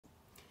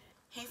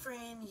Hey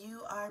friend,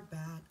 you are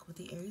back with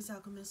the Aries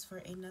Alchemist for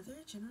another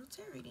general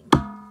tarot reading.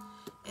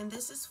 And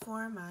this is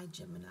for my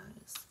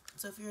Geminis.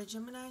 So if you're a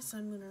Gemini,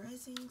 Sun, Moon, or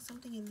Rising,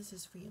 something in this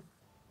is for you.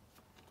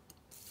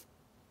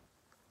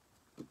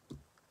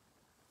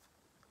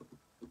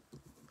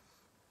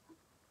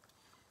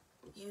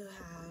 You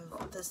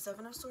have the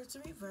Seven of Swords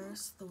in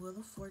reverse, the Wheel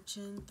of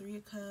Fortune, Three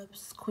of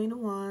Cups, Queen of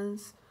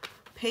Wands,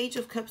 Page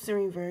of Cups in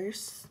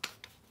reverse,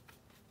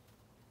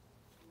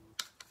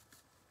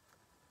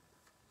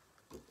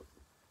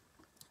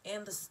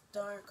 and the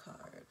Star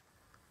card.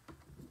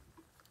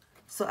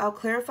 So I'll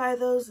clarify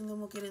those and then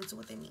we'll get into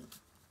what they mean.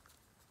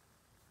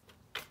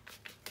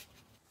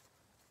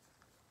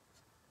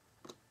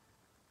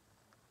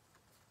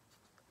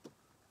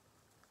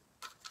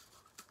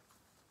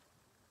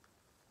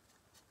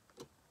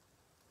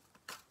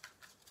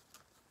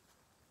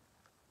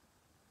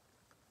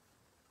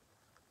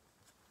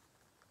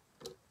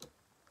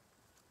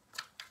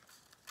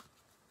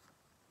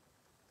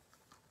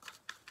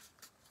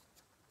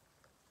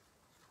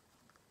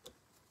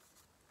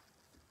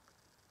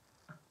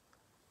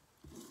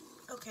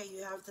 Okay,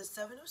 you have the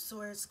Seven of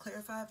Swords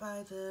clarified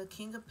by the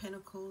King of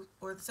Pentacles,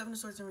 or the Seven of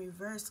Swords in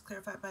reverse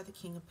clarified by the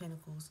King of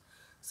Pentacles.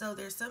 So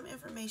there's some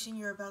information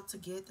you're about to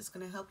get that's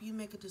going to help you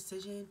make a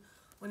decision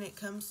when it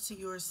comes to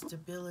your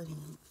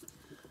stability.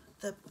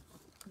 The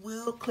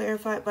Wheel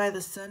clarified by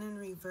the Sun in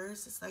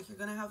reverse. It's like you're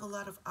going to have a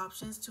lot of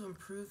options to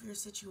improve your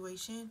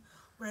situation,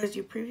 whereas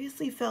you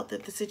previously felt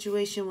that the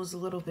situation was a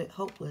little bit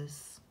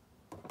hopeless.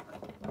 I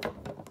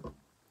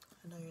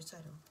know your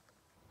title.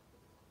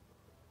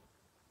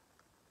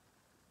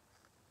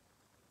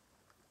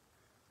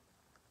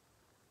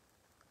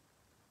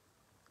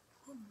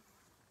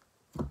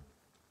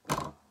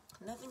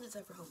 Nothing is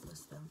ever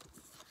hopeless, though.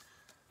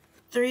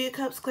 Three of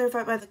Cups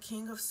clarified by the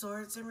King of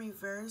Swords in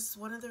reverse.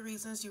 One of the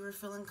reasons you were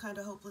feeling kind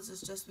of hopeless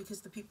is just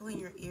because the people in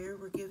your ear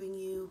were giving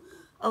you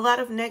a lot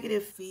of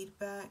negative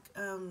feedback,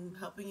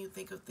 helping you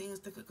think of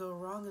things that could go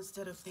wrong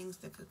instead of things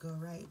that could go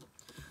right.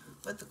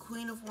 But the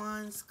Queen of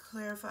Wands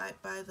clarified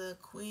by the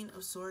Queen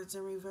of Swords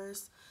in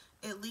reverse.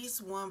 At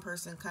least one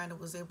person kind of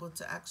was able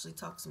to actually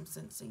talk some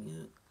sense in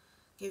you,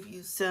 give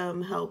you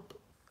some help,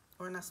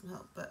 or not some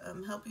help, but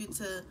help you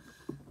to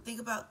think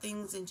about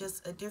things in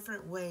just a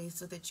different way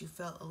so that you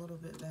felt a little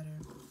bit better.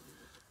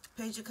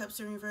 Page of Cups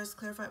in reverse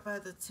clarified by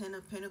the Ten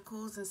of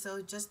Pentacles. And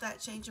so just that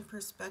change in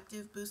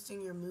perspective,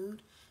 boosting your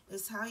mood,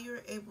 is how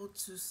you're able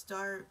to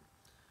start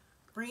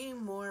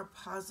bringing more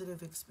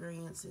positive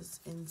experiences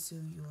into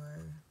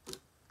your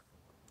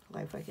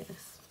life, I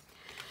guess.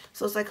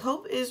 So it's like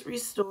hope is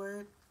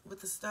restored with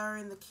the Star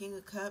and the King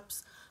of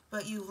Cups,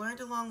 but you learned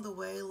along the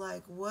way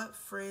like what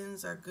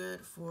friends are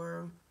good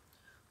for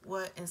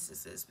what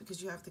instances,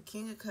 because you have the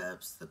King of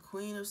Cups, the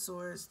Queen of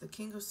Swords, the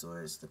King of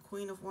Swords, the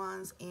Queen of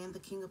Wands, and the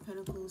King of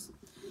Pentacles.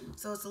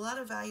 So it's a lot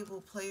of valuable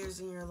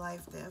players in your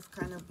life that have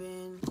kind of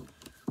been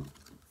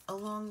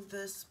along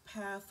this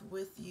path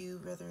with you,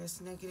 whether it's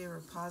negative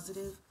or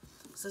positive.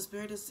 So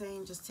Spirit is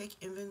saying just take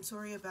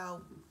inventory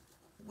about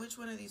which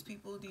one of these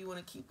people do you want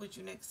to keep with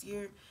you next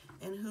year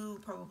and who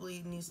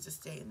probably needs to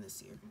stay in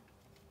this year.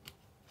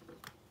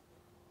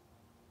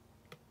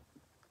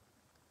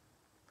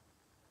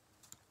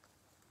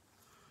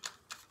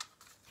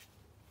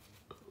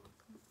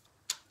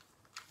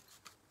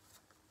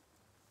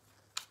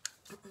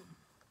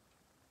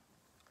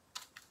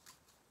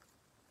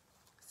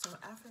 So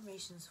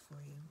affirmations for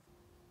you.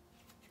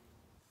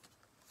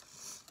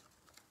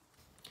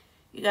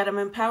 You got, I'm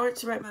empowered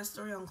to write my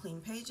story on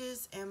clean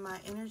pages, and my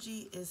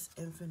energy is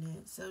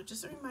infinite. So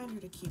just a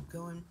reminder to keep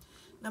going.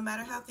 No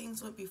matter how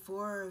things went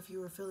before, or if you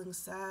were feeling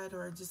sad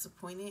or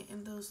disappointed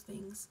in those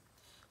things,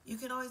 you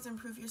can always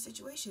improve your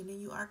situation,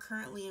 and you are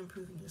currently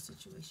improving your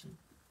situation.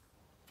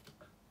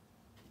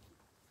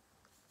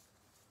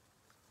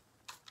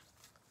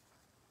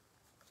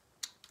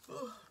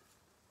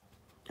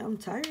 I'm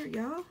tired,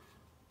 y'all.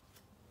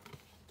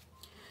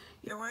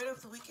 Your word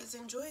of the week is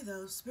enjoy,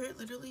 though. Spirit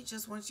literally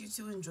just wants you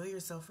to enjoy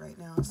yourself right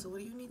now. So what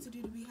do you need to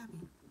do to be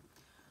happy?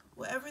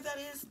 Whatever that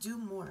is, do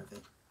more of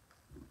it.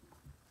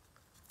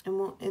 And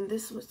we'll end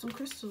this with some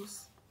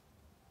crystals.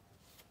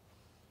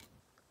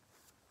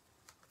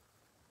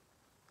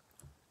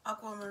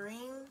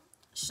 Aquamarine,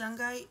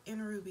 shungite,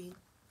 and ruby.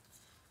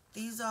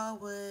 These all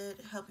would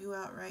help you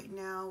out right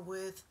now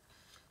with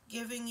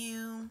giving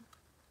you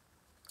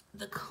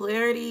the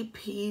clarity,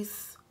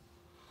 peace,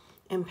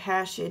 and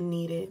passion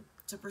needed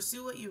to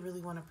pursue what you really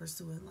want to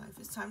pursue in life.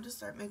 It's time to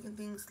start making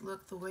things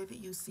look the way that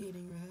you see it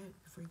in your head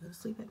before you go to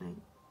sleep at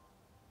night.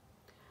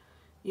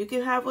 You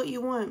can have what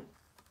you want.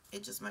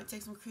 It just might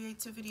take some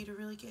creativity to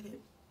really get it.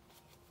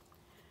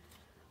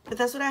 But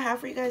that's what I have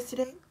for you guys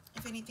today.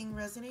 If anything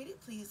resonated,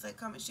 please like,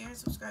 comment, share, and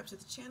subscribe to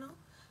the channel.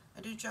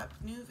 I do drop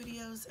new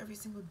videos every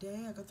single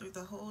day. I go through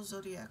the whole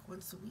zodiac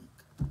once a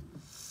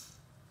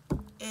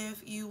week.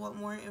 If you want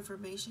more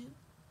information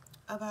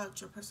about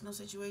your personal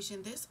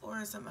situation, this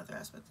or some other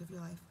aspect of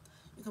your life,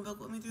 you can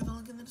book with me through the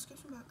link in the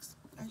description box.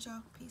 All right,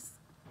 y'all. Peace.